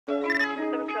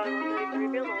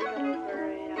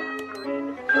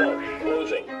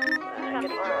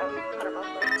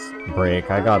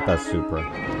Break, I got that super.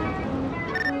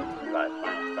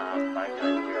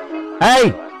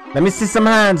 Hey! Let me see some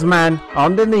hands, man.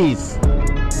 On the knees.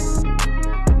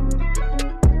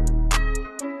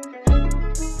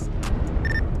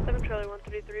 Charlie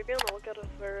 133, be on the lookout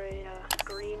for a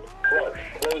green.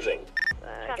 Closing.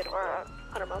 Get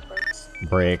 100 miles per hour.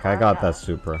 Break, I got that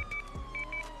super.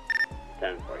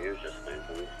 10-4, you just stand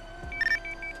for me.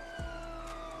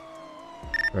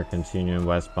 We're continuing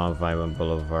westbound FiveM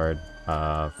Boulevard,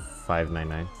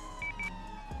 599.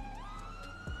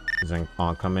 He's in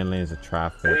oncoming lanes of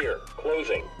traffic. Clear.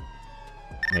 Closing.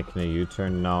 Making a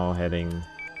U-turn now, heading.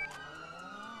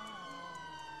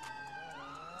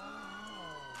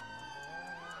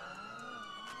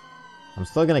 I'm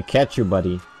still gonna catch you,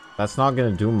 buddy. That's not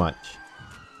gonna do much.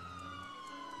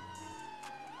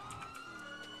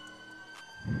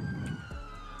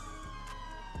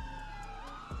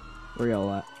 Where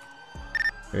y'all at?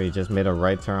 Here, he just made a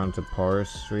right turn onto Power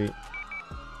Street.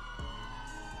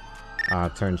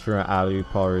 Turn Truant Alley,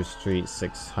 Power Street,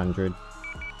 600.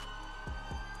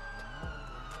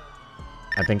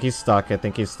 I think he's stuck.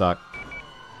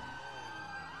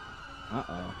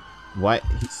 Uh-oh. What?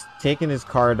 He's taking his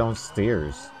car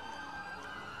downstairs.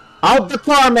 Out the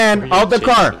car, man! Out the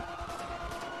car!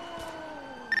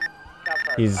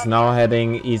 He's now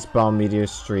heading eastbound Meteor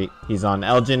Street. He's on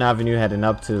Elgin Avenue, heading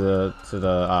up to the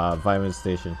Vitamin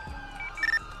Station.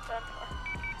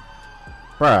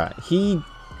 Bruh, he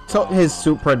took his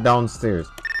Supra downstairs.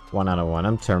 1 out of 1.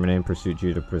 I'm terminating pursuit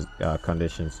due to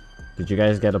conditions. Did you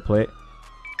guys get a plate?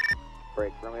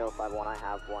 Break, Romeo 51, I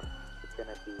have one. It's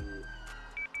gonna be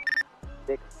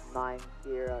 69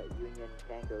 Sierra Union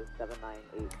Tango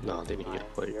 798. No, they didn't get a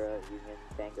plate. Sierra Union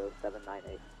Tango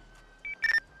 798.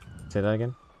 Say that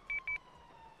again?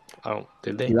 Oh,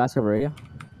 did they? You ask over radio?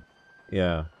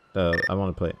 Yeah, I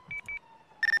want to play it.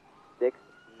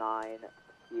 69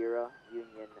 Sierra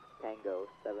Union Tango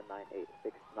 798.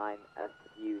 69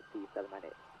 SUT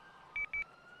 798.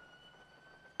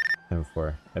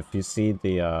 10-4. If you see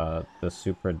the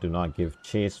Supra, do not give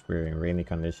chase. We're in rainy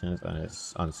conditions and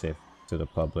it's unsafe to the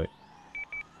public.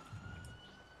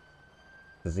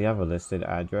 Does he have a listed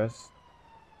address?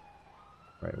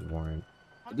 Right, warrant.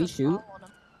 Did he shoot?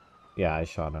 Yeah, I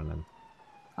shot on him.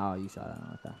 Oh, you shot at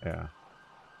him. Okay. Yeah.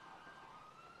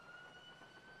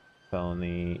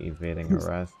 Felony evading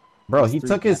arrest. Bro, he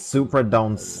took his Supra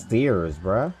downstairs,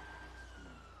 bruh.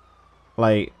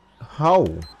 Like, how?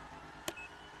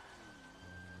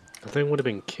 The thing would have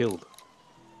been killed.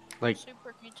 Like,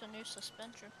 Super needs a new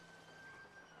suspension.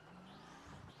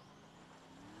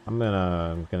 I'm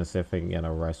gonna see if I can get an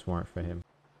arrest warrant for him.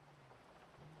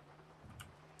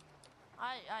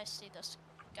 I see this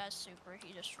guy's Super.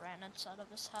 He just ran inside of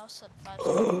this house at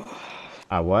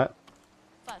 571. What?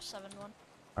 571.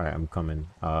 Alright, I'm coming.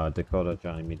 Dakota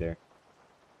joining me there.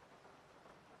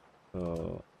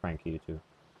 So, Frankie, you too.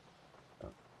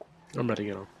 I'm ready to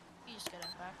get on. He's getting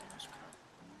back in his car.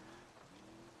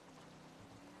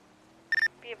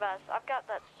 Be advised, I've got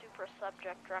that super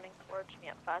subject running towards me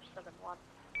at 571.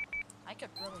 I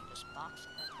could really just box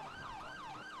him in.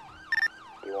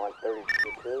 You want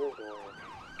 32 or?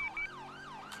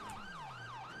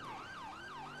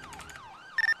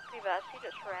 Be advised, he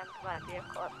just rammed my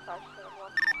vehicle at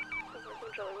 571.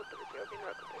 Charlie 133, being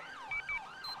right with me.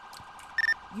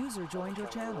 User joined your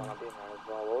channel.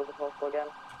 What was the postal again?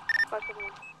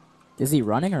 571. Is he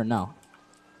running or no?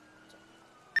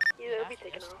 Yeah, it'll be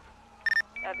taken off.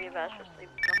 Yeah, be advised, just leave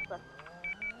him.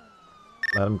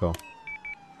 Let him go.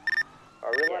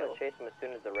 Are we allowed to chase him as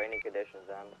soon as the rainy conditions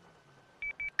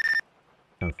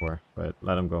end? 10-4, but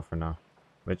let him go for now.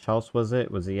 Which house was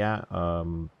it? Was he at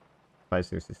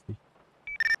 5660?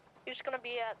 He's gonna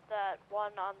be at that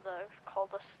one on the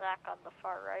cul-de-sac on the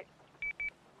far right.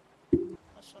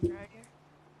 This one right here.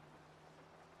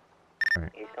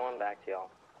 Alright. He's coming back to y'all.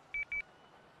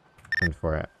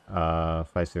 10-4 at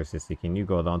 5660. Can you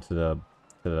go down to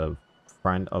the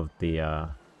front of the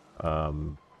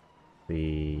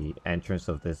entrance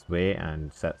of this way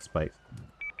and set spikes?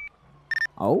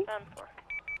 Oh? 10-4.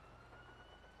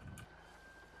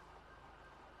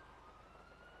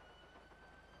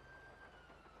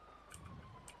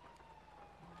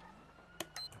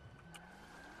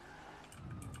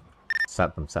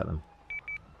 Set them, set them.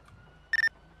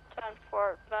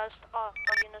 10-4. Best all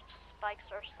units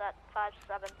spikes are set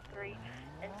 573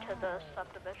 into the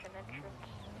subdivision entrance.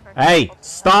 Hey,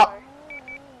 stop!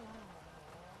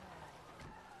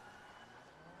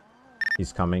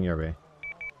 He's coming your way.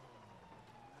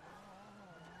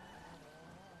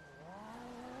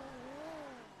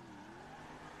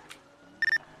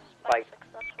 Spike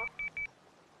successful.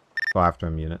 Go after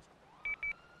him, units.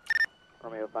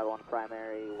 51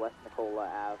 primary, West Nicola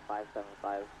Ave,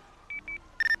 575.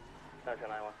 Central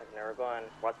 91 secondary. We're going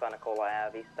westbound Nicola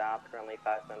Ave, east stop, currently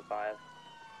 575.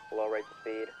 Low rates of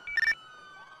speed.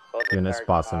 Both Units, retired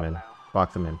box him top in. now.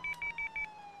 Box him in.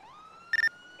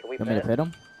 Can we You want me to pit? pit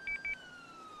him?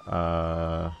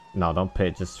 No, don't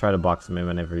pit. Just try to box him in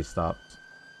whenever he stops.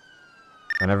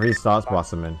 Whenever he stops,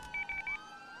 box him in.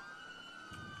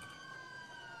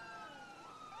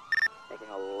 Taking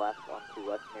a left onto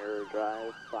West Mirror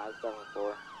Drive,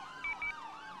 574.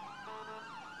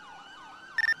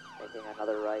 Taking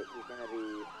another right. He's gonna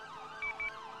be.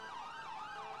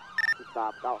 He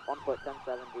stopped out on foot,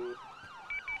 1070.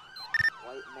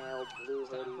 White male, blue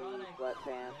hoodie,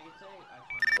 sweatpants,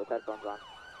 with headphones on.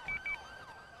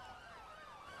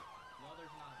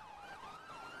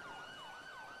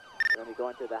 We're gonna be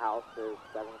going to the house is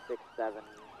 767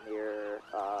 near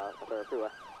the freeway.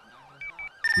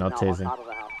 No Now on tasing. top of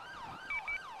the house.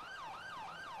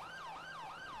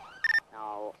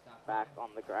 Now back on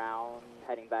the ground,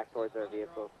 heading back towards our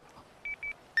vehicles.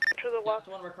 To the left.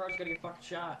 One of our cars gonna get fucking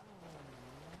shot.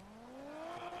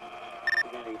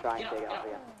 He's gonna be trying to take it off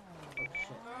again. Oh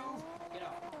shit. Get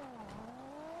out.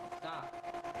 Stop.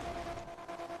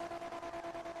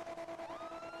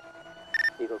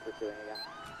 Vehicle pursuing again.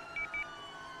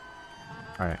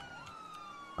 Alright.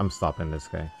 I'm stopping this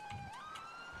guy.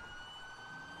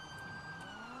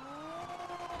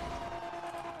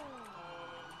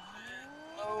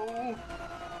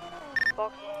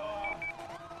 Box.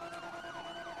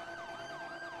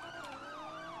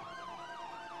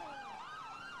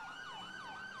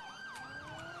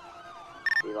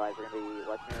 Levi's are gonna be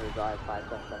West Mirror Drive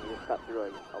 577. You just cut through a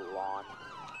lawn.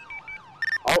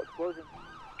 Oh, explosion!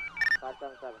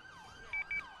 577.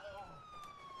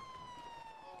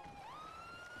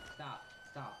 Stop.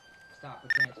 We're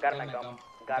trans. Got him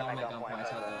at gunpoint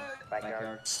outside the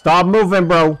backyard. Stop moving,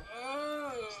 bro!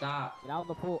 Stop. Get out of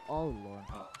the pool. Oh, Lord.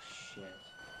 Oh shit.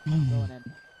 I'm going in.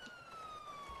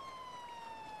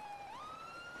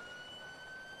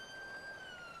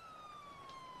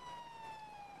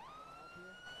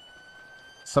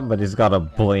 Somebody's got a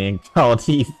Blaine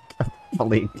County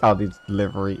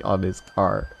delivery on his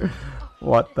car.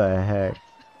 What the heck?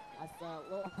 That's a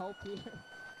little help here.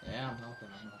 Yeah, I'm helping.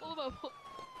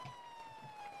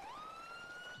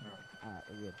 Alright,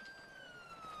 we're good.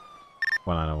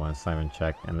 191 Simon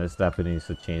check, and this deputy needs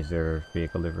to change their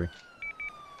vehicle livery.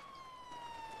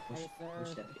 Push, Hey, push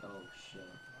sir. that. Oh shit.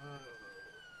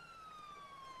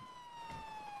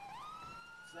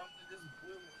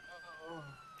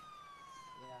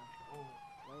 Yeah.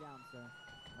 Lay down, sir.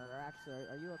 Or actually,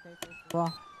 are you okay first of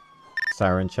all?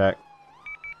 Siren check.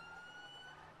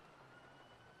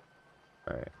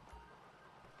 Alright.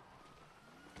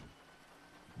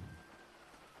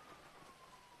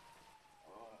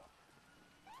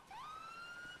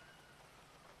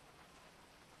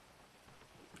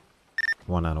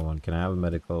 One out of one. Can I have a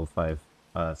medical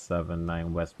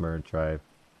 579 West Mirror Drive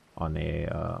on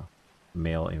a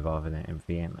male involved in an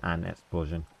MV and an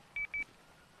explosion?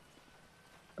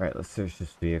 Alright, let's search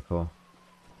this vehicle.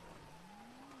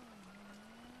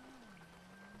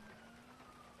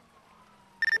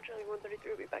 Charlie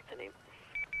 133 will be back to name.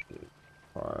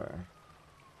 Car.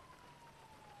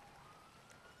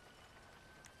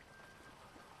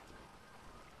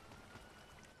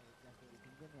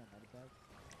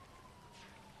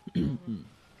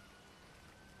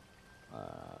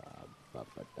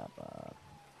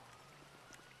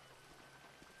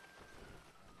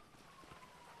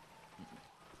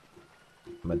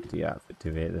 But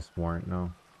deactivate this warrant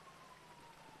now.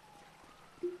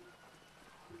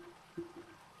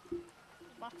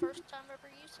 My first time ever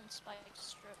using spike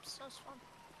strips. So it's fun.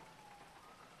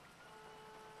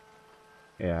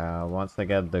 Yeah, once I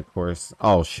get the course.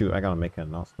 Oh shoot, I gotta make an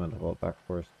announcement about that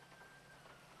course.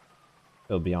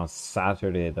 It'll be on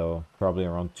Saturday though, probably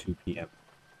around 2 p.m.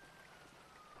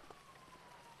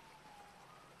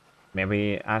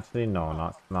 Maybe actually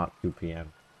no, not 2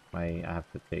 p.m. I have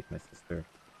to take my sister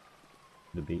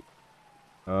to the beach.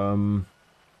 I don't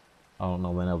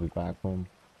know when I'll be back home.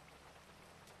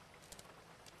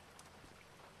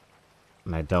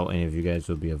 And I doubt any of you guys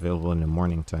will be available in the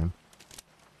morning time.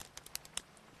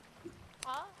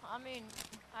 I mean,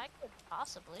 I could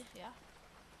possibly, yeah.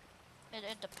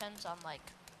 It depends on, like,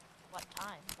 what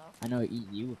time, though. I know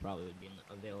you would probably be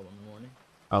available in the morning.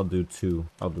 I'll do two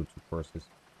courses.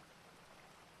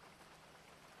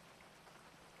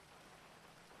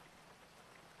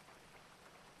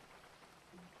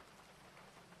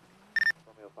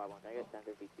 Romeo 51, can I get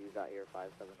 1052s out here,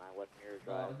 579 West Mirror I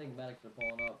Drive? think medics are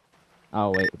pulling up. Oh,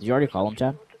 wait. Did you already call him,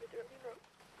 Chad?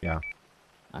 Yeah.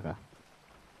 Okay.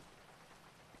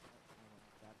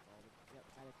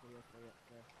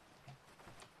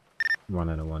 1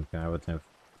 out of 1. Can I have a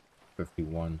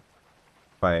 1051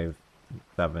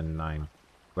 579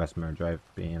 Westmere Drive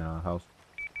being a house?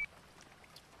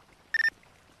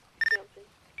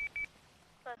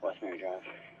 Westmere Drive.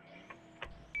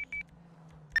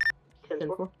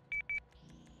 10-4.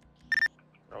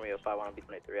 Romeo 51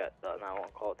 B23 at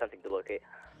 911 call attempting to locate.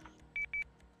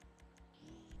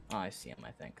 Oh, I see him,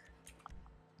 I think.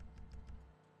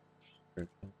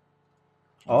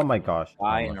 Oh my gosh.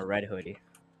 Guy in a red hoodie.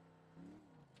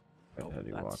 Red Oh,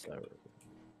 hoodie that's walk.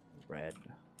 red.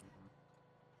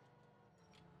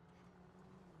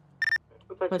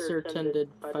 Professor attended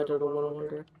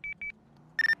 5.101.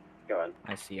 Go ahead.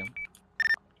 I see him.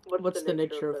 What's the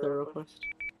nature of their request?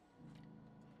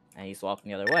 And he's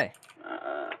walking the other way.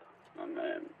 I'm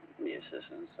the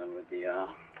assistant, so with the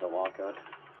walkout.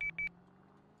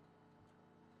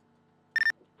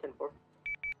 10-4.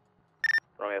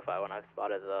 Romeo 51, I've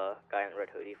spotted the guy in the red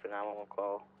hoodie for 911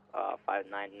 call.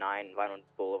 599 Vineland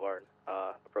Boulevard,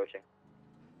 approaching.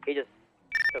 He just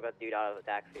took a dude out of the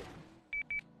taxi.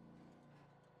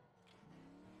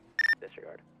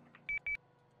 Disregard.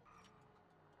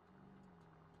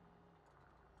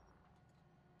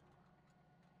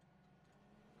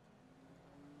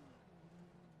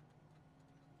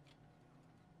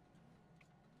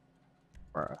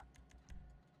 Bruh.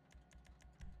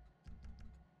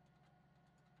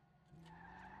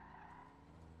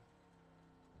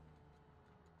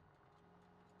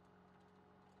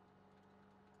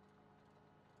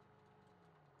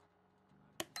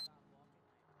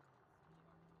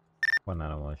 One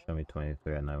out of 1. Show me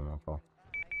 23 at 911 call.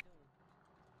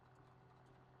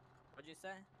 What'd you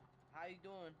say? How you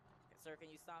doing? Sir, can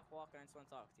you stop walking? I just want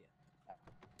to talk to you.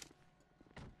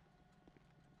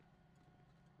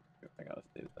 I gotta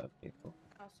save that people.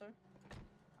 Oh, sir.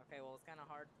 Okay, well, it's kind of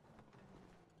hard.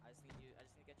 I just need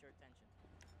to get your attention.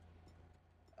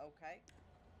 Okay.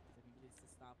 So can you please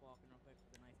just stop walking real quick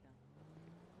with the knife down?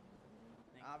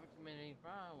 Thank I haven't committed any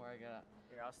crime where I got.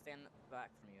 Here, I'll stand back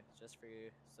from you, just for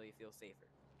you, so you feel safer.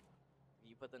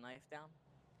 You put the knife down?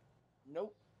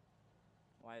 Nope.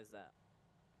 Why is that?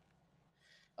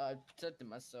 I protected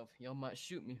myself. Y'all might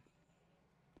shoot me.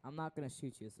 I'm not gonna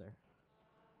shoot you, sir.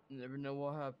 You never know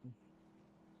what happened.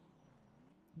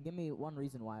 Give me one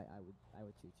reason why I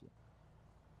would shoot you.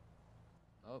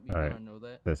 Oh, you Alright. wanna know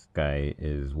that? This guy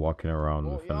is walking around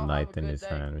Well, with a y'all have knife a in good his day.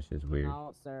 hand, which is weird.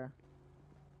 No, sir.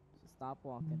 Just stop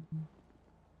walking.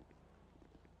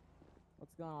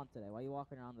 What's going on today? Why are you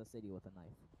walking around the city with a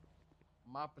knife?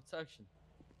 My protection.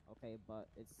 Okay, but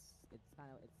it's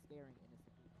scaring innocent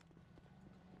people.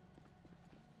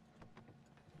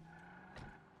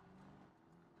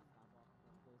 Stop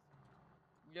walking, please.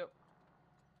 Yep.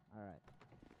 All right.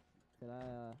 Could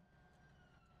I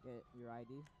get your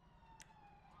ID?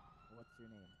 What's your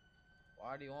name?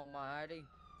 Why do you want my ID?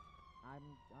 I'm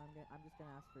just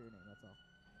gonna ask for your name. That's all.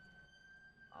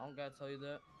 I don't gotta tell you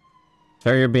that.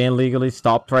 Sir, you're being legally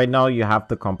stopped right now. You have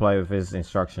to comply with his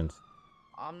instructions.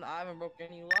 I haven't broken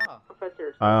any law.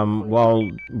 Professor. Well,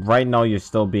 right now you're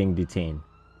still being detained.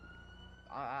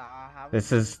 I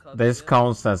haven't. This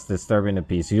counts as disturbing the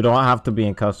peace. You don't have to be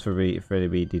in custody for to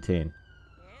be detained.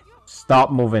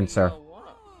 Stop moving, sir.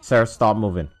 Sir, stop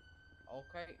moving.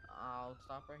 Okay, I'll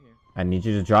stop right here. I need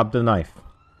you to drop the knife.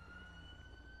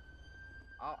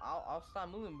 I'll stop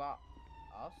moving, but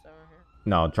I'll stay right here.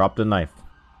 No, drop the knife.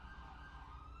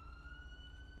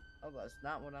 Oh, that's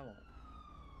not what I want.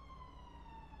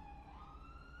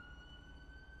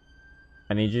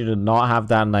 I need you to not have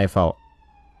that knife out.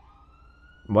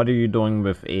 What are you doing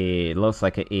with a, looks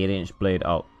like an 8-inch blade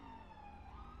out?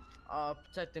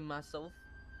 Protecting myself.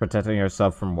 Protecting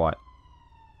yourself from what?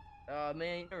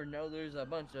 Man, you never know. There's a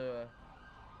bunch of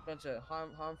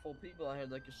harmful people out here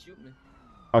that could shoot me.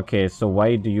 Okay, so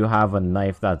why do you have a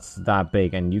knife that's that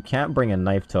big? And you can't bring a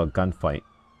knife to a gunfight.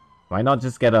 Why not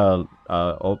just get a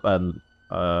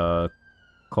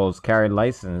closed carry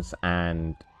license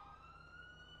and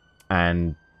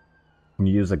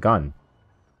use a gun?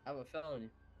 I have a felony.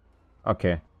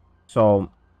 Okay, so,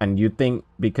 and you think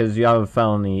because you have a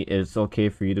felony, it's okay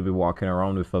for you to be walking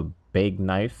around with a big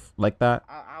knife like that?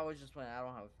 I was just playing. I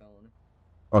don't have a felony.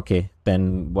 Okay,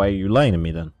 then why are you lying to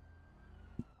me then?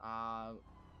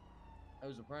 It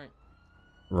was a prank.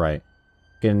 Right.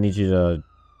 Gonna need you to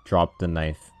drop the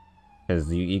knife.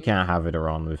 Because you can't have it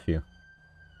around with you.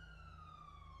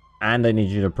 And I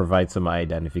need you to provide some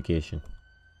identification.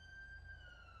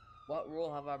 What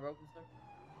rule have I broken, sir?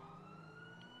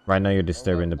 Right now you're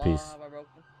disturbing the What law peace. have I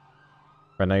broken?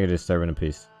 Right now you're disturbing the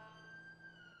peace.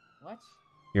 What?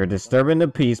 You're disturbing the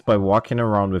peace by walking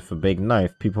around with a big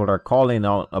knife. People are calling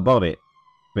out about it.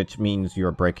 which means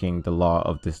you're breaking the law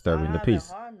of disturbing the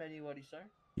peace. I haven't harmed anybody, sir.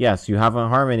 Yes, you haven't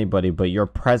harmed anybody, but your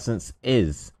presence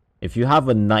is. If you have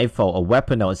a knife out, a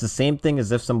weapon out, it's the same thing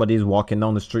as if somebody's walking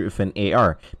down the street with an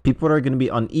AR. People are going to be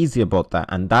uneasy about that,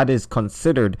 and that is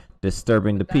considered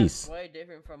disturbing the peace. That's way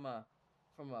different from a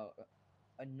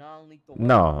non-lethal weapon.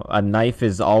 No, a knife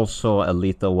is also a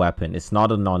lethal weapon. It's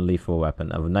not a non-lethal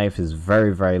weapon. A knife is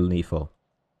very, very lethal.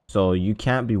 So you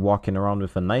can't be walking around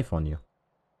with a knife on you.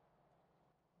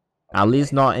 At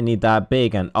least not any that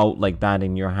big and out like that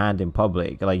in your hand in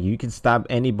public. Like, you can stab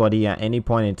anybody at any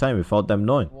point in time without them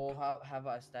knowing. Well, have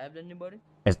I stabbed anybody?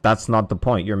 That's not the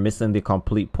point. You're missing the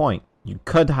complete point. You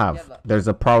could have. Yeah, there's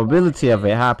a probability of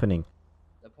it happening.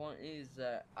 The point is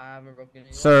that I haven't broken any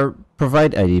law. Sir,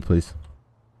 provide ID, please.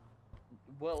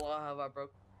 What law have I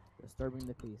broken? Disturbing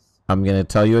the peace. I'm going to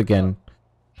tell you again.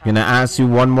 I'm going to ask you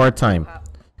one more time.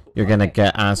 You're going to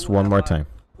get asked one more time.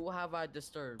 Who have I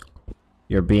disturbed?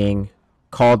 You're being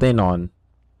called in on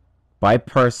by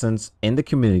persons in the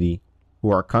community who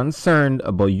are concerned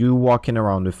about you walking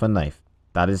around with a knife.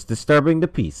 That is disturbing the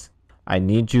peace. I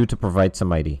need you to provide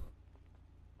some ID.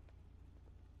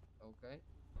 Okay.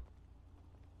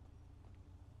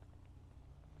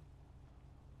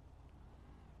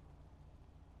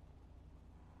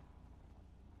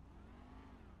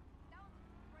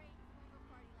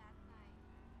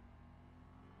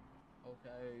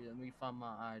 Okay, let me find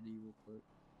my ID real quick.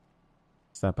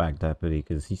 Step back, deputy,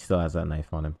 because he still has that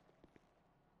knife on him.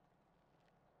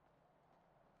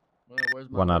 Where's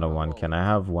my 1 out of 1. wall? Can I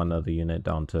have one other unit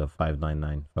down to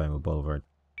 599 FiveM Boulevard?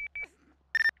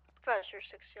 Professor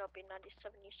 60 LB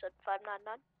 97, you said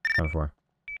 599? 10-4.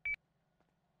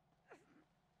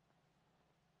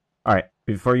 Alright,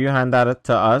 before you hand that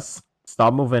to us,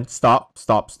 stop moving. Stop.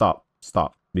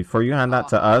 Before you hand that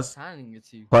to us,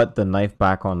 put the knife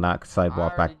back on that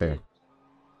sidewalk back there.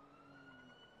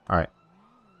 Alright.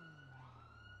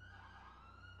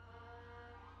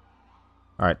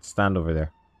 Alright, stand over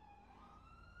there.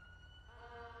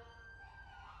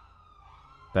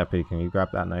 Deputy, can you grab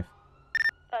that knife?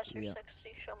 Professor 60,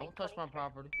 show me. Don't touch my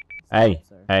property.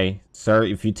 Hey, sir,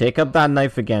 if you take up that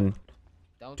knife again,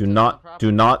 do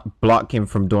not block him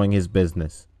from doing his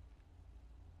business.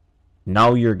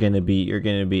 Now you're gonna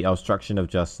be obstruction of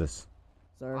justice.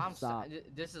 Sir, stop.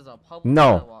 This is a public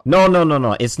No.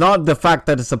 It's not the fact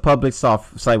that it's a public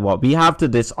sidewalk. We have to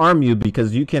disarm you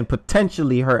because you can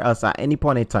potentially hurt us at any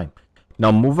point in time.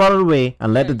 Now move out of the way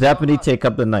and let the deputy take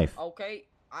up the knife. Okay,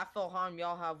 I felt harm.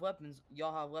 Y'all have weapons.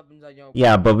 Y'all have weapons at your.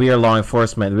 Yeah, but we are law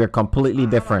enforcement. We're completely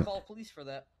different. Call police for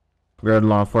that. We're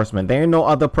law enforcement. There ain't no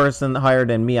other person higher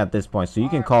than me at this point, so you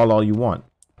can call all you want.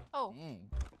 Oh.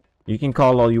 You can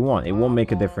call all you want. It won't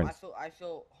make a difference. I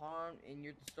feel harmed and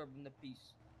you're disturbing the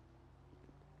peace.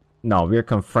 No, we're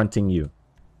confronting you.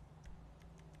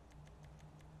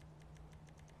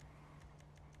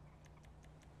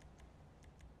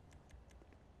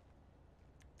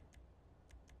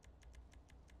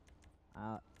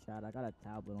 Chad, I got a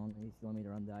tablet on me if you want me to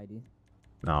run the ID.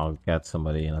 No, I'll get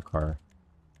somebody in a car.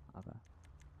 Okay.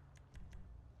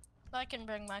 I can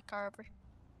bring my car over.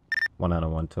 1 out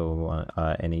of 1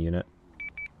 to any unit.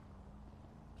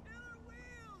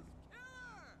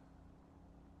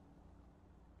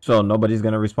 So nobody's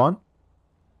gonna respond?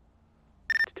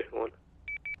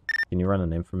 Can you run a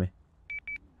name for me?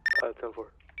 10-4.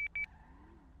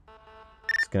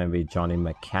 It's gonna be Johnny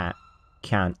Cant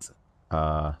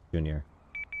Jr.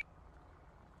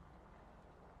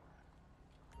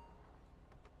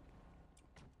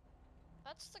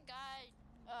 That's the guy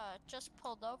just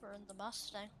pulled over in the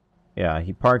Mustang. Yeah,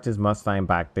 he parked his Mustang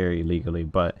back there illegally,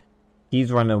 but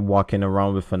he's walking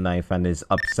around with a knife and is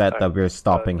upset that we're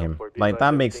stopping him. Like,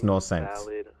 that makes no sense.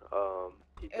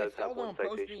 He does have one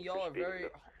citation y'all are for very speeding.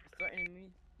 threatening me.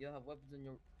 Y'all have weapons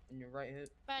in your right hip.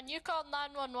 Man, you called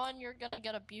 911, you're gonna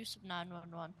get abuse of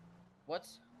 911. What?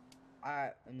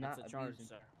 I am not That's a charge, abusing.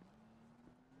 sir.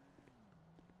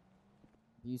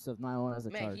 Use of 911 as a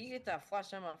charge. Man, can you get that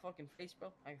flash on my fucking face,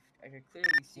 bro? I can clearly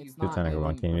see you. Lieutenant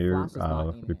Gavon, can you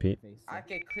repeat? I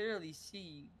can clearly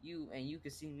see you, and you can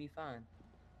see me fine.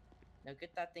 Now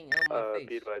get that thing out of my face.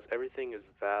 Be advised, everything is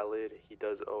valid. He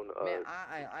does own a Man,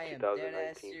 I am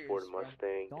 2019 Ford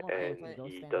Mustang, and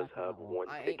he does have one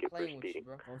ticket for speeding.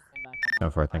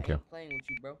 No, for thank you. I ain't playing with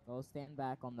you, bro. Go stand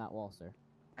back on that wall, sir.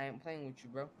 I ain't playing with you,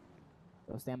 bro.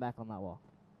 Go stand back on that wall.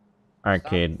 Alright,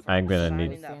 kid, I'm gonna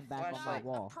need... Stand back on that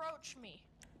wall. Approach me.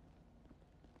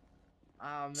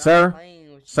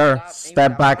 Sir,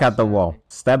 step back at the wall.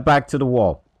 Step back to the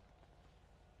wall.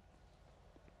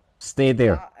 Stay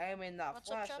there. Stop aiming that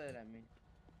flashlight at me.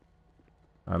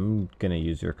 I'm gonna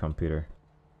use your computer.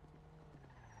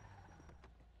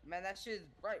 Man, that shit is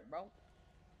bright, bro.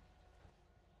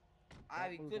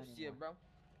 I've Don't move eclipsed you, anymore. bro.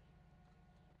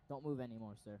 Don't move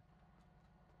anymore, sir.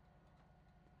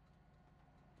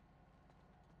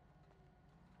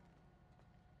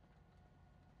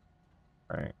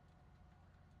 Right.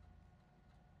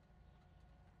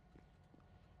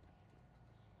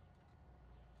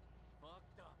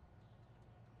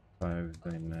 Five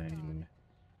by nine.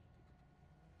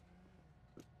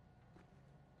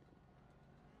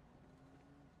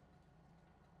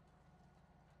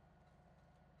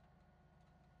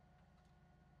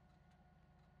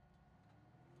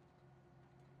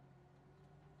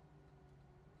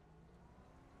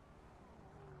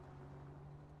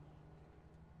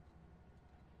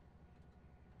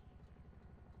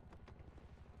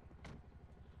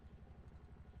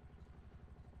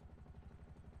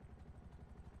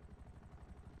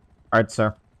 Alright,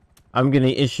 sir. I'm gonna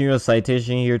issue a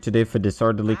citation here today for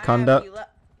disorderly conduct.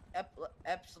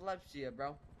 Epilepsy,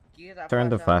 bro. Can you get that Turn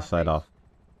the flashlight flashlight on my off.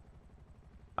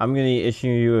 I'm gonna issue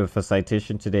you with a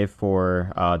citation today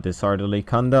for disorderly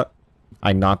conduct.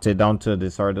 I knocked it down to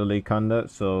disorderly conduct,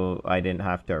 so I didn't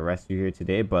have to arrest you here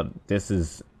today. But this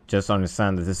is just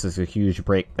understand that this is a huge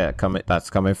break that's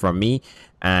coming from me,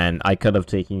 and I could have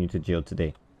taken you to jail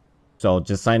today. So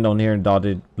just sign down here in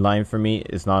dotted line for me.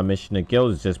 It's not a mission of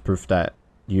guilt. It's just proof that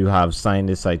you have signed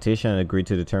this citation and agreed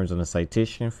to the terms on the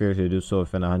citation. Failure to do so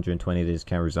within 120 days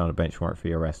can result in a bench warrant for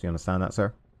your arrest. You understand that,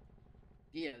 sir?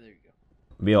 Yeah, there you go.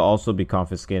 We'll also be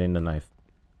confiscating the knife.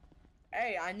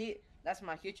 Hey, that's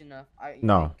my kitchen knife.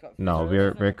 No,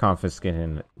 we're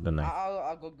confiscating the knife.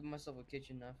 I'll go get myself a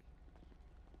kitchen knife.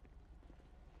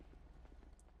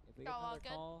 If we get another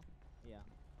call, yeah.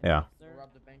 Yeah. We'll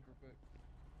rob the bank real quick.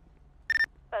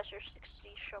 Passenger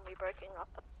 60, show me breaking up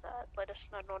at that. Latest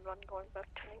 911 going back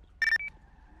to me.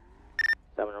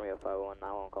 7 Romeo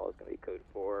 519 call is going to be code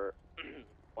 4.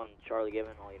 1 Charlie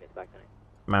given, all units back to me.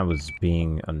 Man was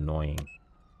being annoying.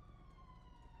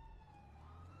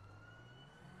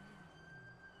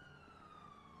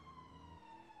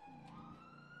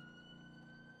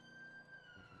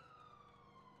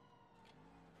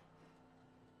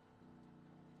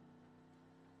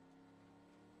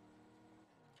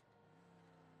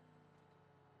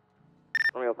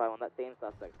 Romeo 51, that same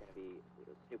suspect's going to be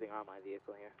snooping around my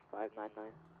vehicle here.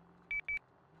 599.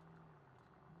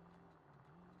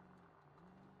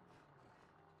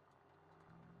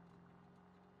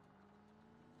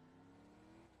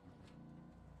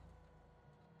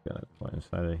 Gotta go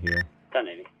inside of here.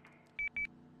 1080.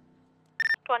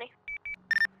 20. It's going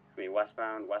to be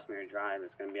westbound, Westmere Drive.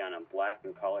 It's going to be on a black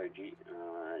and color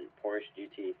Porsche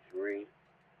GT3.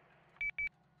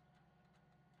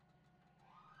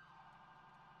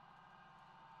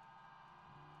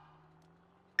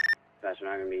 That's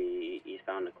not going to be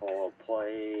eastbound Nicole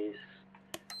Place.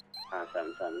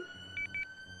 577.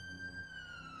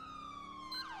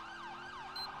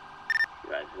 You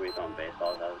guys are throwing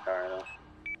baseballs out of the car though.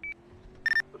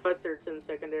 513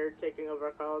 secondary taking over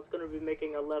our call. It's going to be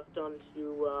making a left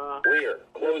onto Rear,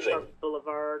 closing. Park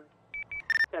Boulevard,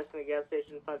 passing the gas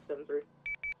station 573.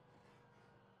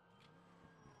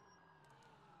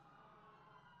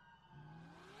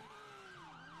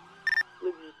 We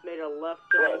just made a left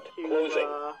onto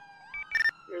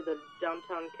near the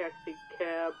downtown taxi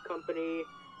cab company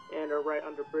and are right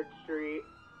under Bridge Street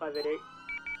 588.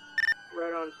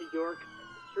 Right onto York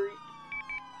Street.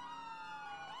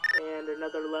 And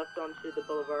another left onto the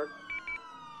boulevard.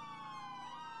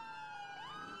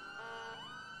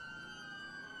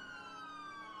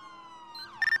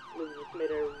 We just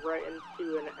made a right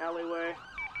into an alleyway.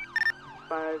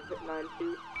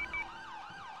 592.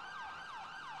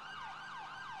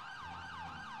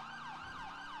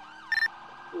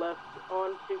 Left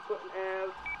onto Clinton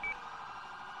Ave.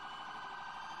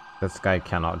 This guy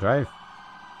cannot drive.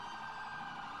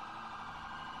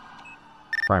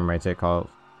 Primary take calls.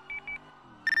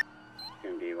 It's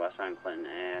going to be westbound Clinton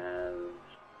Ave.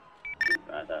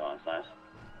 That last last.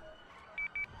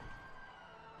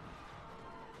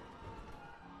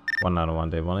 191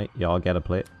 day 18. Y'all get a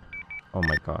plate. Oh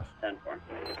my gosh. 10-4.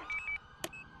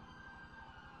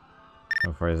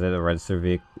 How far is it? A registered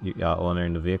vehicle? Owner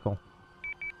in the vehicle?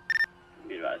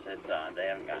 Be advised that they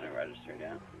haven't gotten it registered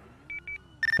yet.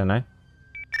 Can I?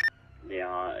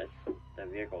 Yeah, the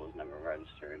vehicle was never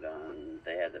registered.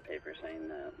 They had the paper saying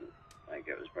that like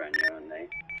it was brand new and they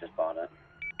just bought it.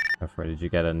 How far did you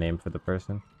get a name for the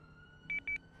person?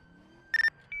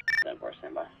 10-4,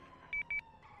 stand by.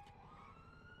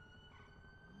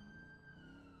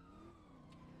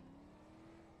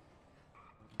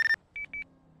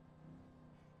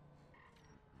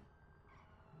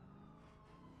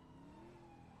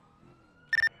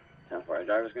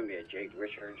 driver's gonna be a Jake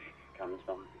Richard, common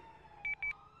spelling.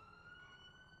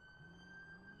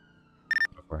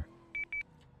 Where?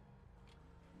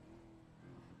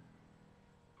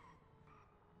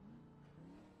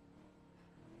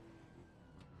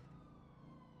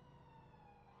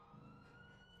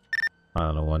 I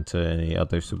don't know, one to any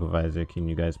other supervisor. Can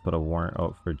you guys put a warrant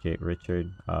out for Jake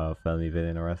Richard, felony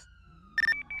evading arrest?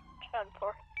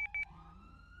 10-4.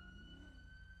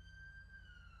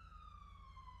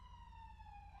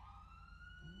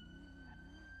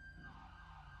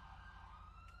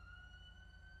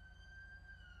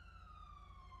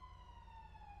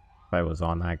 If I was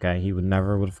on that guy, he would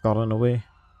never would have gotten away.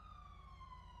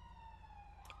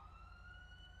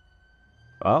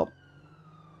 Well.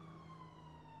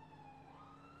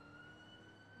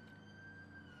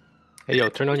 Hey, yo,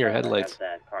 turn on your headlights.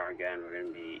 That car again, we're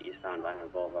going to be eastbound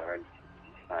Vinewood Boulevard,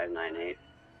 598.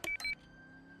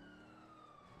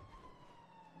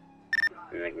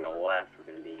 We're making a left,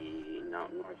 we're going to be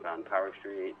northbound Power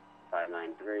Street,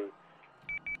 593.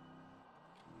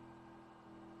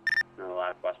 Another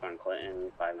left, westbound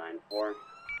Clinton, 594.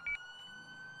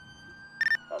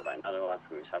 Followed by another left,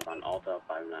 we're southbound Alta,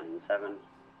 597.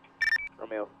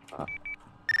 Romeo,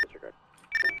 disregard.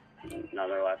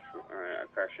 Another left, or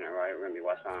correction at right, we're going to be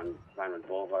westbound Vinewood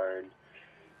Boulevard.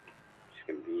 It's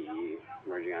going to be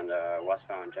merging on the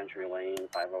westbound Gentry Lane,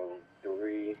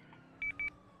 503.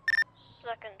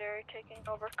 Secondary taking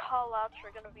over callouts.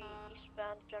 We're gonna be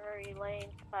eastbound Gentry Lane,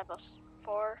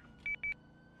 504.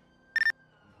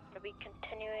 Gonna be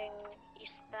continuing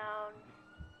eastbound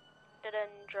Dead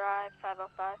End Drive,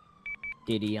 505.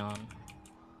 Diddy on.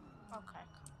 Okay.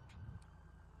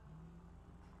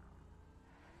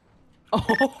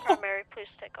 Oh. Primary, please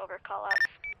take over callouts.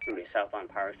 It's going to be southbound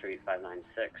Power Street,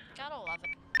 596. Got 11.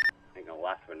 Making a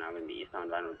left, we're now going to be eastbound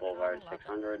Vinewood Boulevard,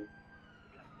 600.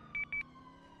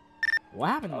 What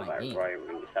happened to Followed my by game? right, we're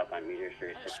going to be southbound Meteor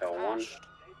Street, I just 601. crashed.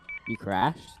 You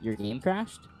crashed? Your game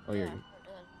crashed? Or Yeah, your... it did.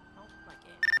 Oh, my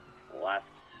game. Left,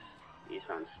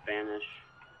 eastbound Spanish.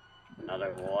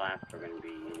 Another left, we're going to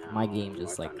be, My game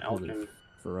just like northbound totally Elgin.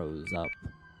 froze up.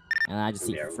 And I just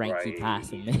see Gonna be a Frankie right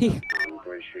passing east me. on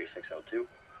Bridge Street, 602.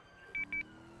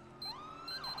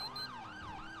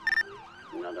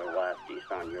 Another left,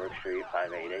 eastbound York Street,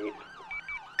 588.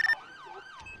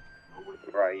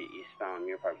 Right, eastbound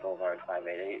Muir Park Boulevard,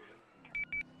 588.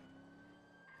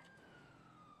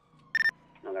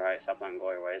 Another right, southbound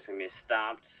Glory Way. It's going to be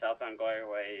stopped. Southbound Glory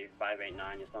Way,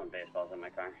 589. You're still in baseballs in my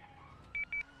car.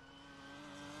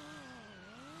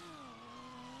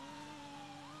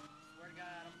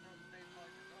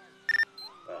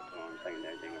 Well, I'm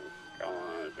secondary thing going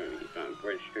on. It's going to be eastbound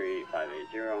Bridge Street,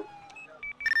 580.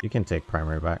 You can take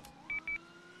primary back.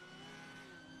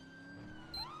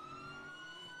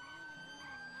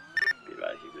 Be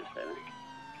advised, you can just stay there.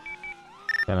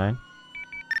 Can I?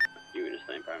 You can just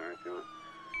stay in primary if you want.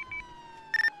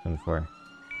 10-4.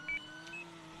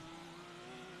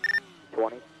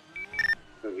 20. It's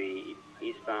going to be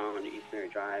eastbound East Mirror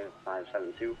Drive,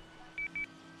 572.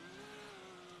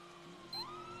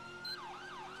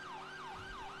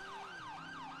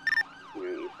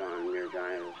 New eastbound Mirror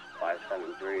Drive,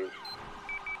 573.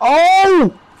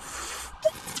 Oh!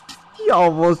 He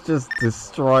almost just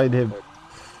destroyed him.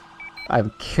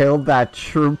 I've killed that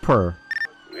trooper.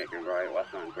 Making right,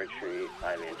 westbound Bridge Street,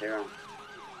 580.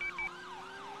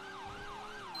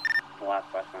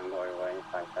 Left, westbound Glory Way,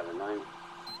 579.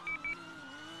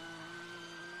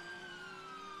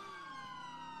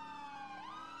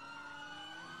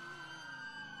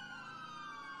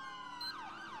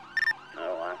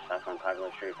 Left, southbound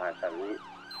Popular Street, 578.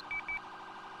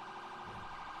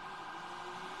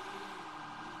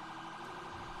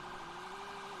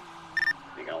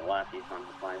 We got left, eastbound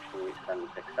Supply Street,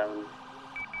 767.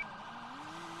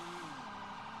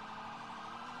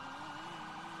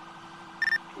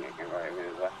 Making right, we're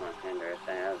going to westbound Sanders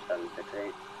Ave,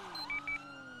 768.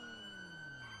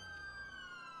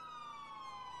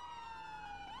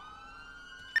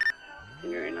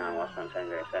 Continuing on westbound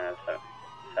Sanders Ave,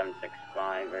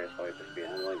 765, very slowly to speed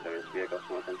handling, there's vehicle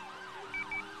smoking.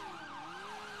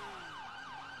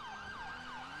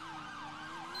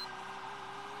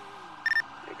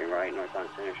 Taking right, northbound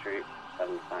Center Street,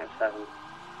 757.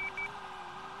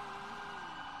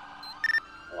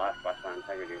 Left, westbound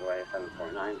Integrity Way,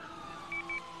 749.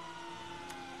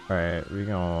 Alright, we're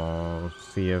gonna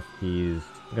see if he's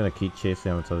gonna keep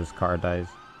chasing him until his car dies.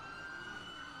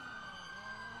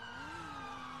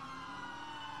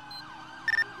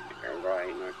 Taking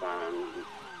right, northbound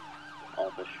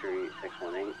Alta Street,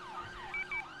 618.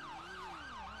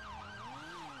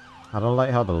 I don't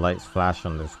like how the lights flash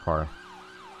on this car.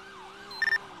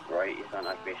 Right, eastbound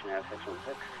occupation of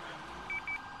 616.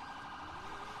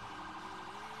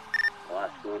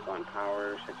 Last north on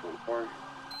power, 614.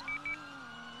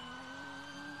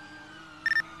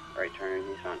 Right turn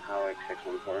east on Howick,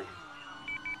 614.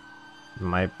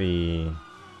 Might be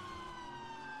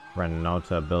running out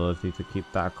of ability to keep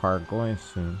that car going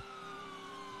soon.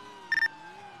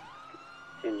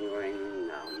 Continuing,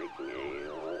 now making a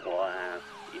left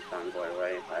east on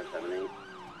Boii, 578.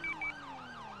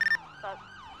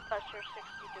 Passenger 60,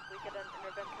 did we get an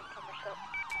intervention cover set?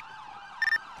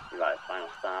 You got a final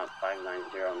stop,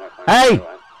 590 north on Hey!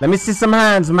 Boii. Let me see some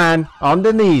hands, man. On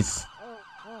the knees.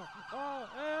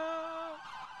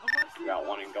 You got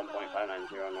one in gunpoint,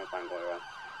 590 north on Boii.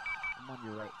 I'm on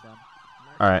your right, Sam.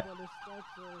 Alright. I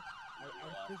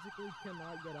physically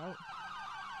cannot get out.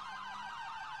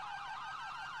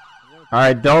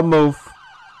 Alright, don't move.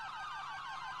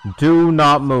 Do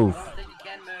not move. I don't think you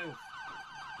can move.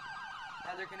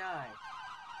 Neither can I.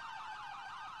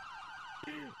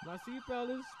 My seatbelt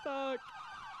is stuck.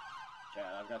 Chad,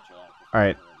 I've got you left.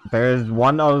 Alright, there's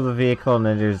one out of the vehicle and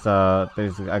then there's a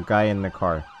guy in the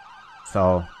car.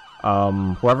 So,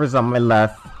 whoever's on my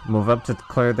left, move up to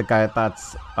clear the guy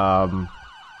that's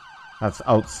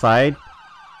outside.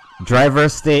 Driver,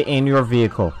 stay in your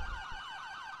vehicle.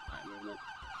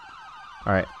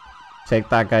 Alright, take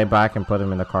that guy back and put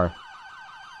him in the car.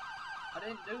 I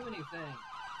didn't do anything.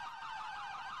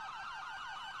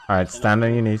 Alright, stand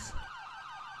on your knees.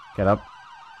 Get up.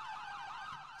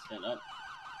 Stand up.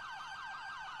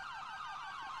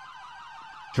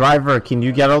 Driver, can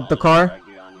you get out the car?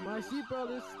 My seatbelt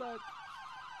is stuck.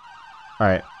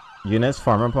 Alright, units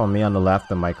form up on me on the left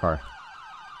of my car.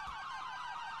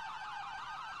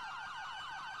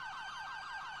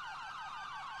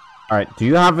 Alright, do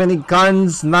you have any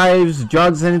guns, knives,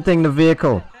 drugs, anything in the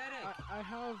vehicle? I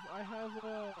have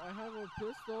a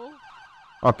pistol.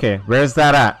 Okay, where's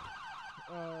that at?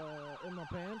 In my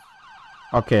pants.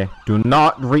 Okay, do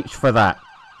not reach for that.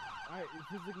 I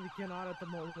physically cannot at the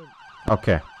moment.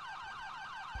 Okay.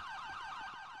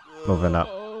 Moving up.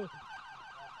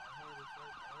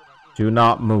 Do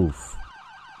not move.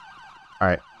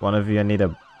 Alright, one of you I need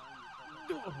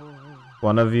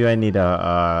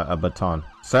a baton.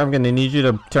 Sir, I'm gonna need you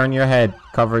to turn your head,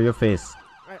 cover your face.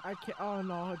 I can't. Oh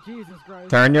no, Jesus Christ.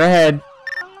 Turn your head.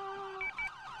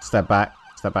 Step back,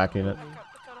 unit.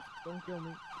 Don't kill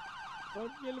me.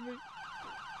 Don't kill me.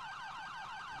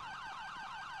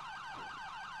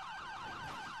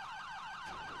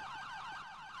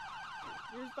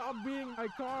 You stop beating my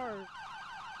car. Do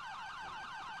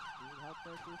you need help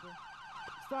there, Cooper?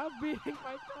 Stop beating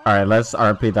my car. Alright, let's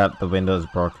RP that the window is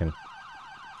broken.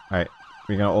 Alright,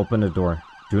 we're gonna open the door.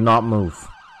 Do not move.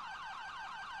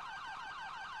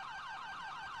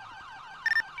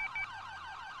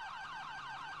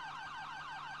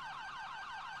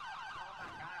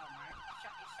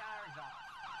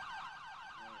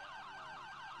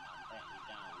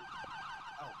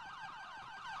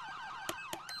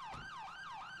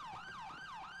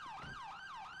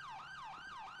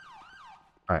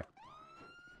 Alright.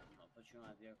 I'll put you in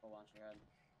my vehicle, launch your head.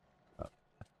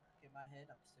 Get my head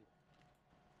up soon.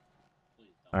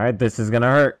 Please don't. Alright, this is gonna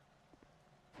hurt.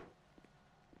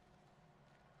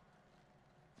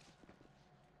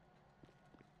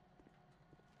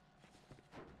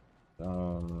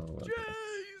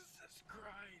 Jesus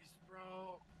Christ,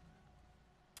 bro.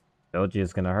 Told you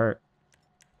it's gonna hurt.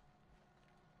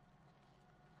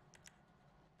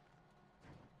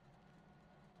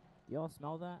 You all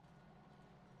smell that?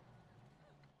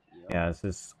 Yeah, it's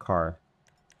his car.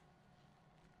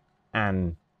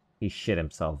 And he shit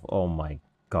himself. Oh my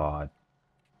god.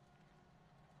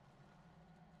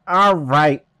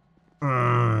 Alright.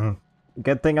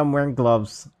 Good thing I'm wearing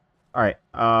gloves. Alright,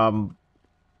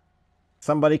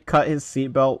 somebody cut his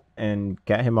seatbelt and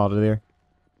get him out of there.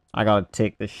 I gotta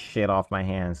take this shit off my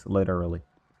hands, literally.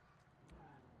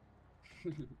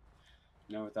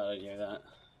 Never thought I'd hear that.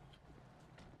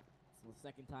 It's the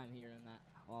second time hearing that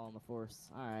all on the force.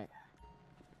 Alright.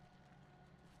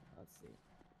 Let's see.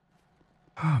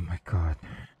 Oh my god.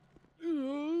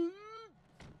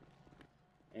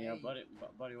 Hey,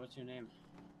 buddy, what's your name?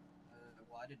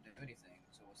 Well, I didn't do anything,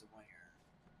 so what's the point here?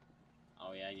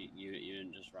 Oh yeah, you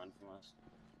didn't just run from us.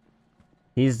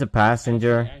 He's the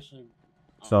passenger. Actually,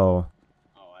 So.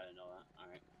 Oh, I didn't know that.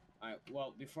 Alright.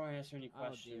 Well, before I answer any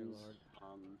questions,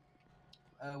 What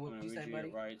I'm you gonna say, read you buddy?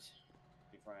 your rights.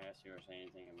 Before I ask you or say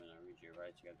anything, I'm gonna read you your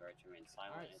rights. You have the right to remain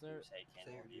silent. Alright, Anything you sir. say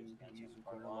can or use against you in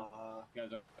court of law. You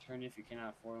have the attorney if you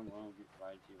cannot afford them. Will be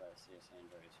provided to you by the city of San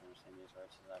Andreas. You understand these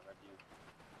rights as I've read you?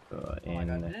 Oh my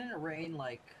god, didn't it rain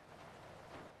like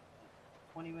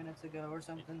 20 minutes ago or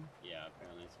something. Yeah,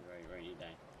 apparently it's a very rainy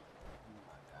day.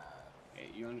 Hey,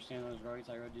 you understand those rights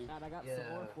I read you? Dad, I got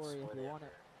some more for you if you want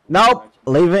it. Nope.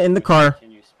 Leave it in the car.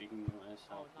 Continue speaking to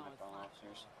myself and my fellow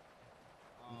officers.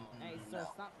 Hey, sir,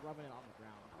 stop rubbing it on the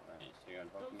ground. Alright, so you're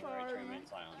invoking your right to remain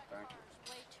silent, correct?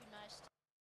 Way too nice.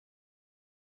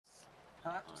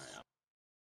 Huh?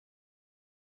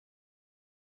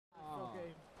 Alright.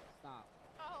 Okay. Stop.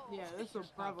 Yeah, this will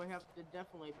probably have to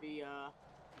definitely be,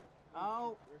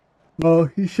 oh. Well,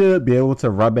 he shouldn't be able to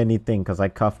rub anything because I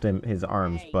cuffed him his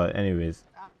arms. But anyways.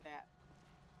 Stop that.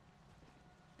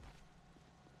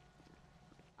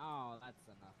 Oh, that's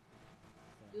enough.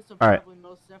 This will Alright. probably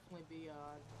most definitely be,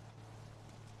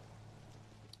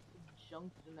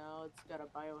 junk now. It's got a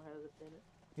biohazard in it.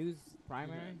 Who's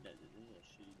primary?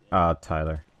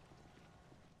 Tyler.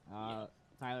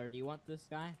 Tyler, do you want this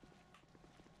guy?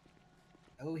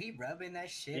 Oh, he rubbing that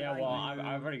shit. Yeah, on well, you.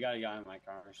 I've already got a guy in my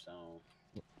car, so.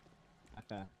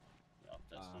 Okay.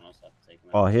 Someone else have to take him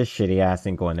out. Well, his shitty ass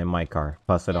ain't going in my car.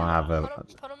 Plus, I don't have a.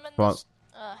 Put him in Plus, this,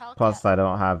 plus, I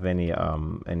don't have any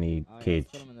cage.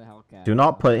 put him in the Hellcat. Do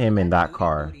not put him in that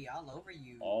car.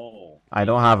 Oh. I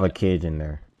don't have a cage in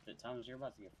there. Thomas, you're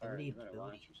about to get fired. You better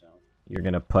watch yourself.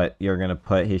 You're gonna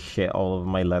put his shit all over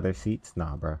my leather seats?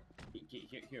 Nah, bro.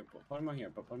 Here, put him on here,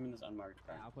 but put him in this unmarked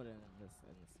car. Yeah, I'll put it in this.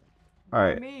 All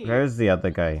right, here's the other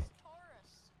guy.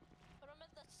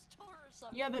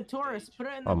 Yeah, the Taurus. Put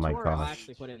it in the Oh my Taurus. gosh. I'll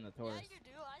actually put it in the Taurus.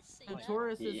 The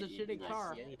Taurus is a shitty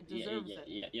car. It deserves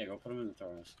it. Yeah, go put him in the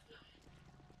Taurus.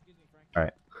 All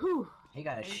right. Whew. He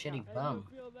got a shitty bum.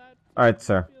 All right,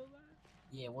 sir.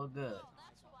 Yeah, we're good.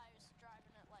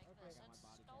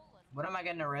 What am I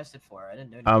getting arrested for? I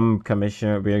didn't do anything.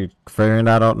 Commissioner, we're figuring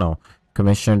that out now.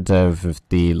 Commissioner Dev of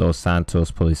the Los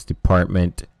Santos Police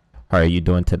Department. How are you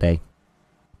doing today?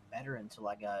 Better until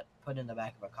I got put in the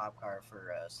back of a cop car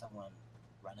for someone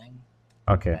running.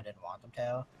 Okay. I didn't want them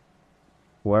to.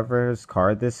 Whoever's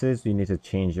car this is, you need to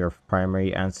change your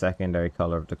primary and secondary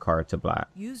color of the car to black.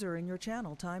 User in your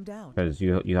channel timed out. Because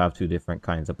you have two different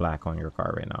kinds of black on your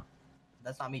car right now.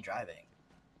 That's not me driving.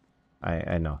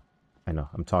 I know.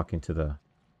 I'm talking to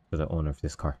the owner of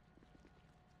this car.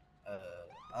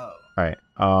 Oh. Alright.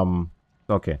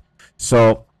 Okay.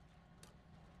 So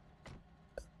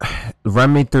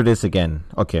run me through this again.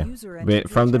 Okay. Wait,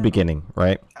 from the beginning,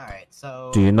 right? Alright,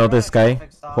 so do you know this guy?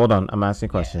 Hold on, I'm asking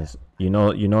questions. You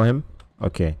know him?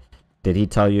 Okay. Did he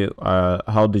tell you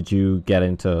how did you get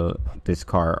into this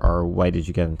car, or why did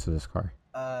you get into this car?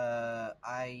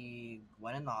 I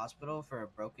went in the hospital for a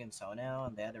broken toenail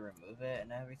and they had to remove it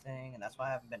and everything, and that's why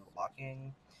I haven't been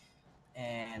walking.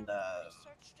 And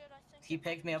he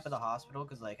picked me up at the hospital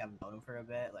because like I've known him for a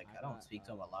bit. Like I don't speak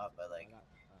to him a lot, but like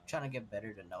trying to get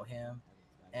better to know him.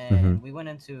 And we went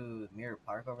into Mirror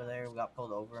Park over there. We got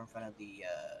pulled over in front of the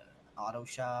auto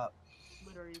shop,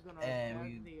 and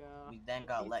we then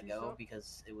got let go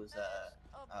because it was an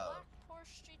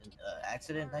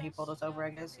accident that he pulled us over. I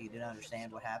guess he didn't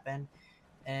understand what happened.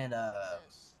 And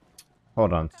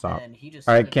hold on, stop. and he just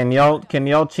All right, can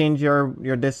y'all change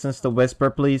your distance to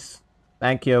whisper, please?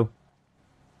 Thank you.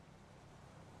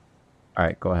 All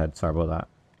right, go ahead. Sorry about that.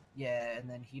 yeah, and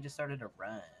then he just started to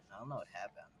run. I don't know what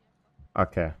happened.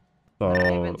 Okay. I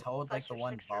So even told like the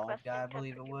one bald guy, I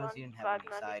believe it was, he didn't have any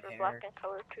side hair.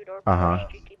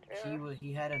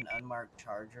 He had an unmarked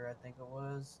Charger, I think it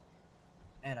was,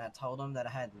 and I told him that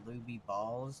I had looby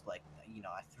balls, like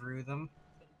I threw them.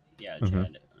 Yeah,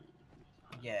 Mhm.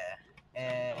 Yeah,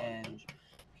 and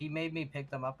he made me pick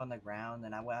them up on the ground,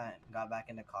 and I went and got back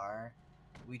in the car.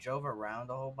 We drove around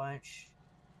a whole bunch,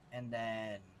 and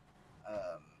then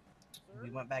we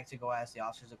went back to go ask the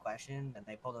officers a question, and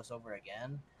they pulled us over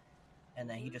again, and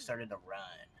then he just started to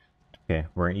run. okay,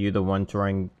 weren't you the one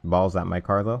throwing balls at my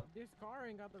car though?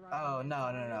 Oh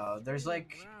no. There's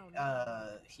like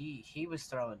he was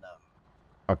throwing them.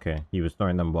 Okay, he was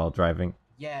throwing them while driving.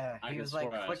 Yeah, I he could was like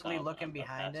swear I quickly saw looking a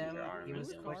behind him. passenger arm He in was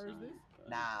the quick. other side.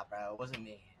 Nah, bro, it wasn't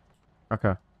me.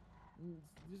 Okay.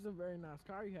 This is a very nice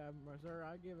car you have, sir.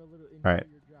 I give a little All right,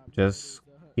 interior job. just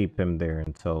keep him there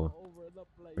until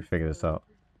we figure this out.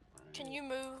 Can you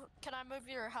move? Can I move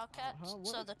your Hellcat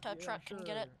so the tow truck can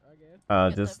get it?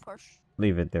 Get Just the Porsche?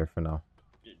 leave it there for now.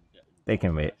 They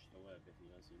can wait.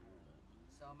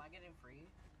 So am I getting free?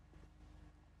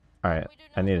 All right,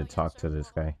 I need to talk to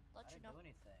this guy.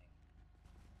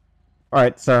 All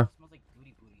right, sir. Smells like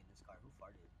booty in this car. Who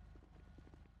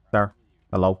farted? Sir,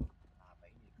 hello.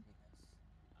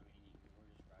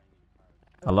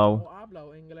 Hello.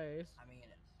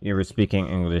 You were speaking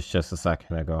English just a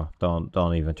second ago.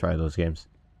 Don't even try those games.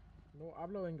 No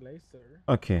hablo inglés, sir.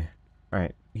 Okay. All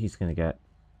right. He's gonna get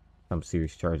some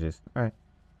serious charges. All right.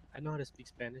 I know how to speak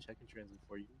Spanish. I can translate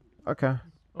for you. Okay,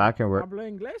 that can work. ¿Hablo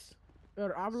inglés?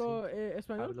 ¿Or hablo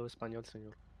español? Hablo español,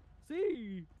 señor.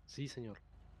 Sí. Sí, señor.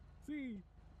 Sí.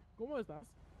 ¿Cómo estás?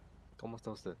 ¿Cómo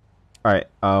está usted? All right.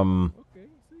 Okay,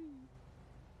 sí.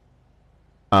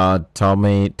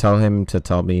 Tell him to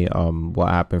tell me what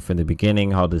happened from the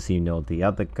beginning. How does he know the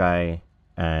other guy,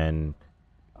 and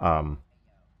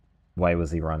why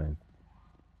was he running?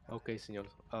 Ok, señor.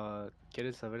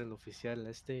 ¿Quiere saber el oficial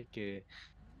que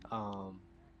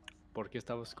por qué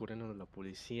estabas cubriendo a la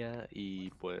policía y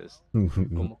pues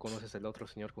cómo conoces al otro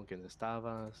señor con quien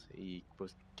estabas y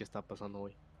pues qué está pasando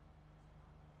hoy?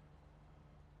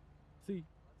 Sí.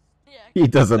 He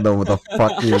doesn't know what the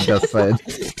fuck you just said.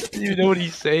 You know what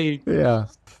he's saying. Yeah.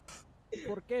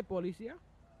 ¿Por qué, policía?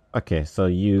 Okay, so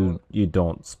you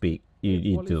don't speak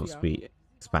you don't Policía. speak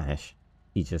Spanish.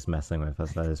 He's just messing with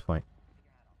us at this point.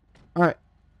 All right.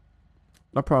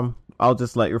 No problem. I'll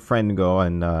just let your friend go,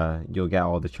 and you'll get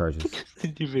all the charges.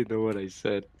 Didn't even know what I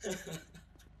said.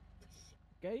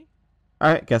 Okay.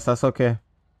 All right. Guess that's okay.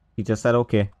 He just said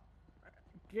okay.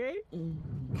 Okay.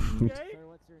 Okay.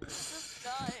 This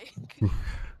guy.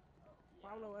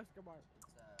 Pablo Escobar.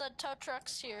 The tow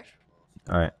truck's here.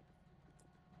 All right.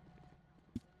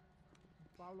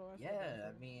 Pablo Escobar. Yeah,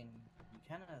 I mean, you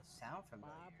kind of sound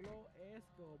familiar. Pablo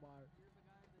Escobar.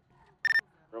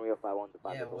 Romeo 51 to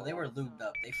 5. Yeah, well, they were lubed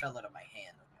up. They fell out of my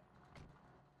hand.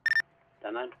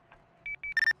 10-9.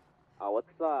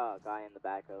 What's the guy in the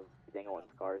back of Dango and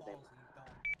Scar's name?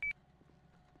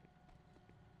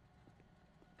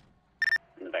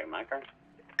 In the back of my car?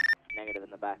 Negative, in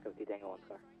the back of Dango and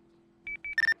Scar.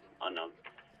 Unknown.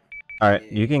 All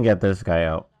right. You can get this guy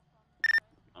out.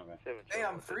 Okay. Hey,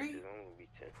 I'm free.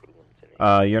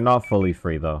 You're not fully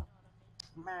free though.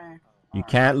 You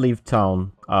can't leave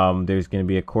town. There's gonna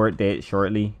be a court date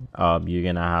shortly. You're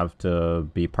gonna have to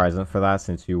be present for that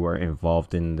since you were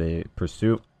involved in the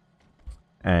pursuit,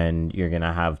 and you're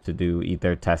gonna have to do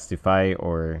either testify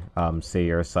or say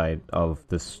your side of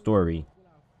the story.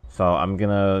 So I'm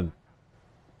gonna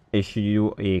issue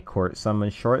you a court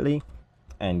summons shortly,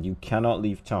 and you cannot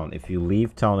leave town. If you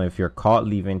leave town, if you're caught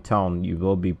leaving town, you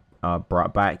will be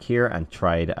brought back here and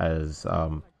tried as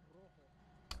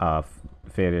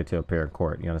failure to appear in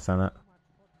court. You understand that?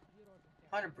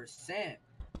 100%.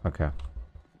 Okay.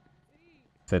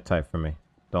 Sit tight for me.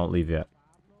 Don't leave yet.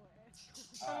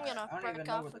 I'm gonna break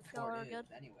off if y'all are good.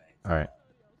 Alright.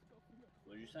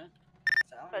 What did you say?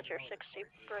 Measure 60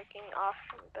 breaking off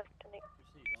from Bethany.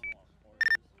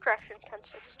 Correction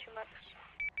 1062 max.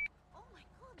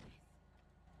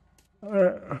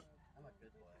 Alright.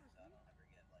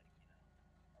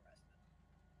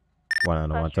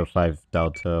 101 to 5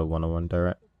 Delta 101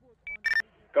 direct.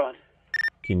 Go on.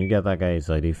 Can you get that guy's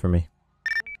ID for me?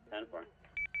 10-4.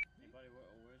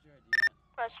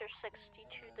 Measure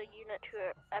 62, the unit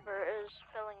whoever is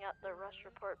filling out the arrest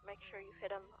report, make sure you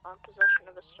hit him on possession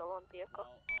of a stolen vehicle.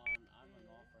 I'm a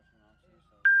law enforcement officer,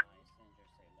 so my standards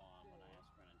say law, and when I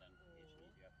ask for an identification, you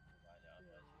do have to provide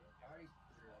it, otherwise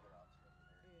you will get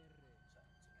arrested.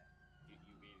 You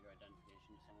gave your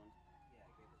identification to someone? Yeah,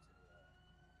 I gave it to the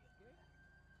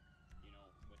You know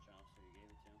which officer you gave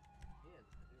it to? Yeah,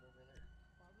 the dude over there.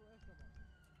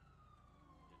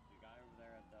 The guy over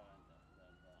there at the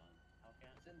Hellcat?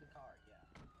 It's in the car, yeah.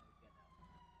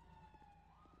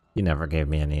 You never gave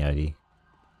me any ID.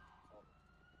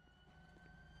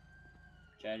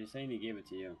 Chad, you're saying he gave it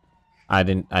to you. I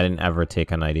didn't ever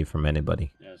take an ID from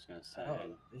anybody. Yeah, I was gonna say.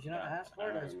 Did you not ask for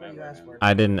it? I swear you asked for it.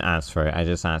 I didn't ask for it. I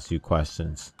just asked you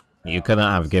questions. You couldn't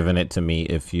have given it to me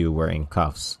if you were in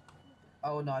cuffs.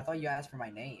 Oh, no, I thought you asked for my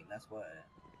name. That's what.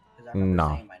 Because I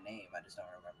remember saying my name. I just don't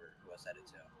remember who I said it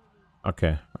to.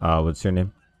 Okay. What's your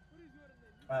name?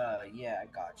 Yeah, I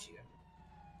got you.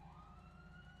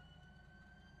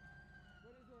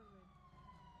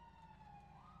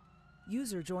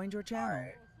 User joined your channel.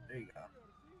 Alright, there you go.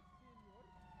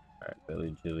 Alright,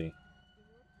 Billy Julie.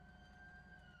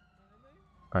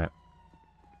 Alright.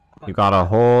 You got a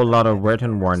whole lot of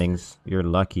written warnings. You're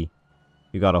lucky.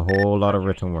 You got a whole lot of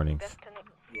written warnings.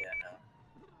 Yeah, no.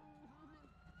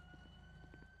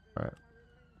 Alright.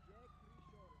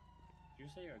 Did you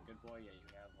say you're a good boy, yet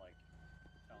you have, like,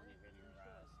 felony evading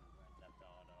arrest and grand theft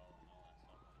auto and all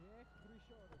that stuff?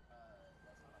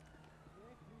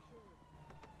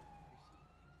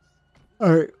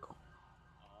 Alright.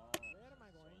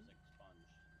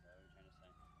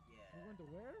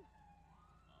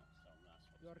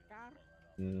 Your car?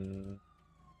 Mm.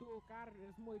 Tu car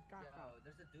es muy caca. Yo,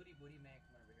 there's a duty booty man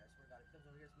coming over here. I swear to God, if he comes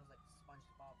over here, it smells like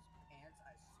SpongeBob's pants.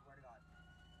 I swear to God.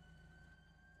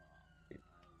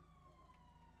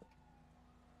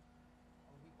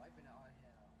 Oh, we wiping it on him.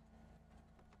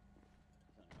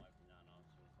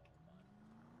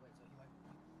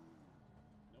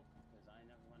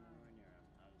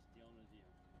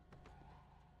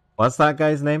 What's that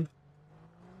guy's name?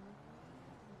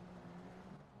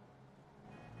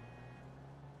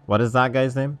 What is that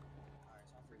guy's name?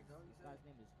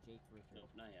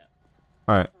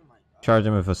 Alright. Charge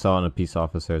him with assault on a peace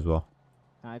officer as well.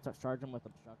 I charge him with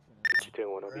obstruction.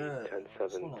 G21, I'll be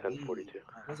 10-7, 1042.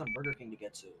 There's a Burger King to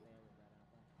get to.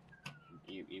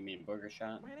 You mean Burger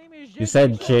Shot? You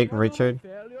said Jake Richard?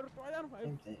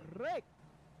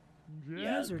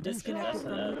 Yeah, User disconnected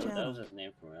from your that channel. was his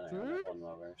name from earlier. I pulled him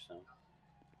over, so.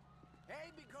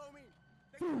 Hey, big homie.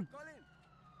 Thanks for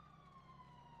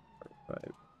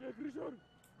calling.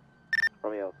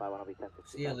 Romeo 51, I'll be 10.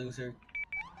 See ya, loser.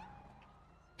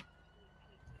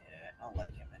 Yeah, I don't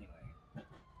like him anyway.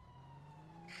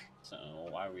 So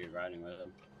why were you riding with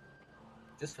him?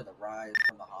 Just for the ride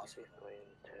from the hospital.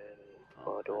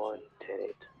 10, 1, 10,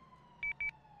 8.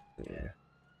 Yeah.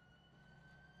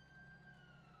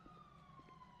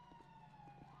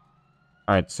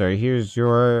 Alright, sir, here's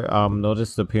your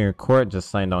notice to appear in court. Just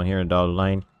sign down here in the dotted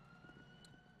line.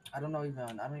 I don't even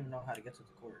know how to get to the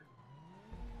court.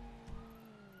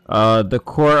 The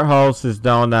courthouse is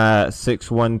down at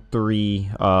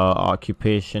 613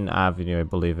 Occupation Avenue, I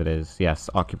believe it is. Yes,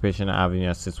 Occupation Avenue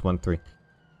at 613.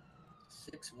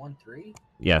 613?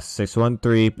 Yes,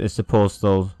 613 is the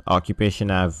postal. Occupation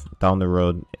Ave down the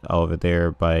road over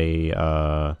there by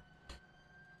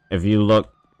if you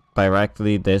look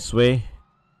directly this way,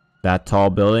 that tall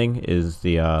building is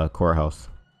the courthouse.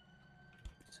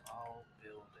 Tall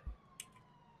building.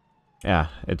 Yeah,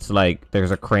 it's like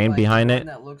there's a crane Like behind the it. one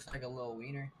that looks like a little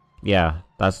wiener. Yeah,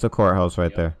 that's the courthouse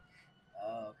right there.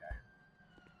 Oh, okay.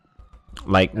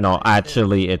 Like no,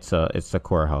 actually it's the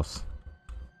courthouse.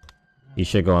 You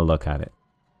should go and look at it.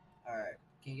 Alright,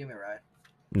 can you give me a ride?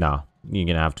 No, you're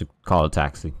gonna have to call a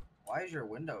taxi. Why is your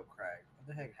window cracked? What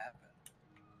the heck happened?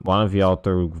 One of y'all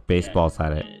threw baseballs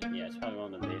at it. Yeah, it's probably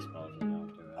one of the baseballs. You know,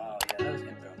 Oh, yeah, that was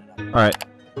getting thrown. Alright.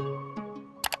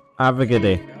 Have a good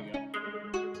day.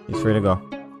 He's free to go.